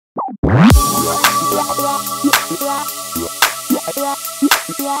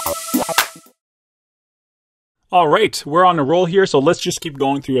All right, we're on a roll here, so let's just keep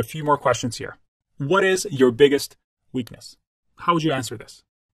going through a few more questions here. What is your biggest weakness? How would you answer this?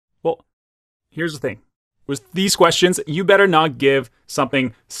 Well, here's the thing. With these questions, you better not give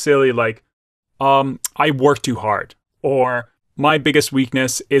something silly like, I work too hard, or my biggest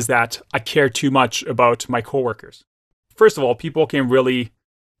weakness is that I care too much about my coworkers. First of all, people can really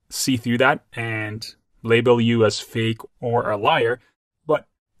see through that and label you as fake or a liar. But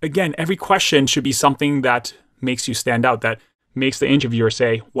again, every question should be something that makes you stand out, that makes the interviewer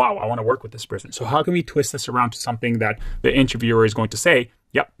say, wow, I want to work with this person. So how can we twist this around to something that the interviewer is going to say,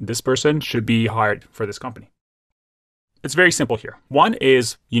 yep, this person should be hired for this company? It's very simple here. One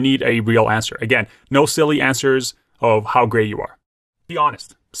is you need a real answer. Again, no silly answers of how great you are. Be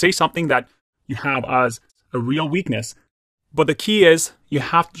honest. Say something that you have as a real weakness, but the key is you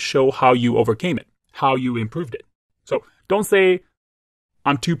have to show how you overcame it, how you improved it. So don't say,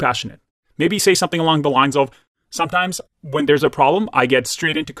 I'm too passionate. Maybe say something along the lines of, sometimes when there's a problem, I get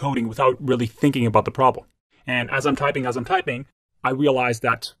straight into coding without really thinking about the problem. And as I'm typing, I realize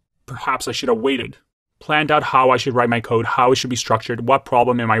that perhaps I should have waited, planned out how I should write my code, how it should be structured, what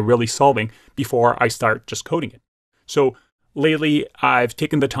problem am I really solving before I start just coding it. So lately, I've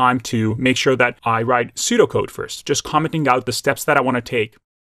taken the time to make sure that I write pseudocode first, just commenting out the steps that I want to take,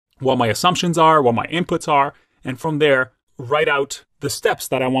 what my assumptions are, what my inputs are, and from there, write out the steps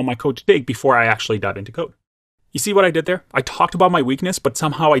that I want my code to take before I actually dive into code. You see what I did there? I talked about my weakness, but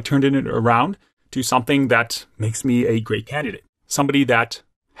somehow I turned it around to something that makes me a great candidate. Somebody that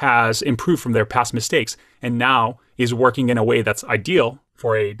has improved from their past mistakes and now is working in a way that's ideal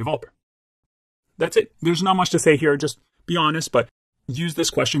for a developer. That's it. There's not much to say here. Just be honest, but use this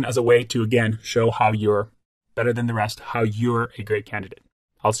question as a way to, again, show how you're better than the rest, how you're a great candidate.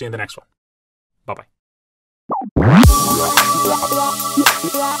 I'll see you in the next one. Bye-bye.